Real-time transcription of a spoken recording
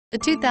The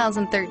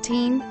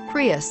 2013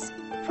 Prius.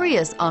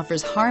 Prius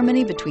offers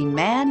harmony between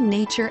man,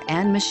 nature,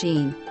 and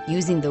machine.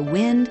 Using the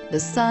wind, the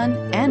sun,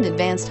 and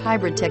advanced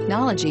hybrid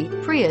technology,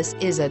 Prius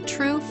is a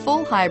true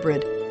full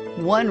hybrid.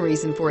 One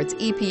reason for its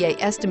EPA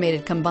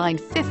estimated combined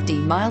 50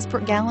 miles per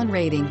gallon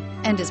rating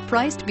and is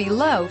priced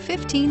below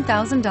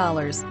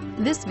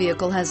 $15,000. This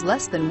vehicle has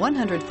less than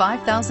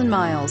 105,000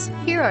 miles.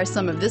 Here are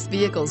some of this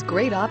vehicle's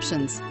great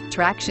options: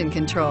 traction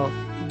control,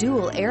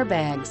 dual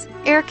airbags,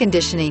 air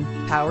conditioning,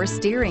 power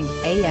steering,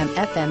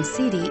 AM/FM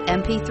CD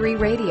MP3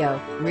 radio,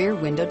 rear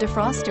window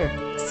defroster,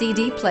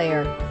 CD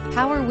player,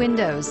 power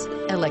windows,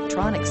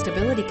 electronic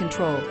stability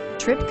control,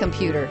 trip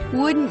computer.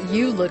 Wouldn't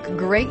you look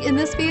great in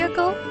this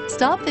vehicle?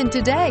 Stop in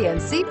today and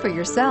see for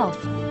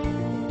yourself.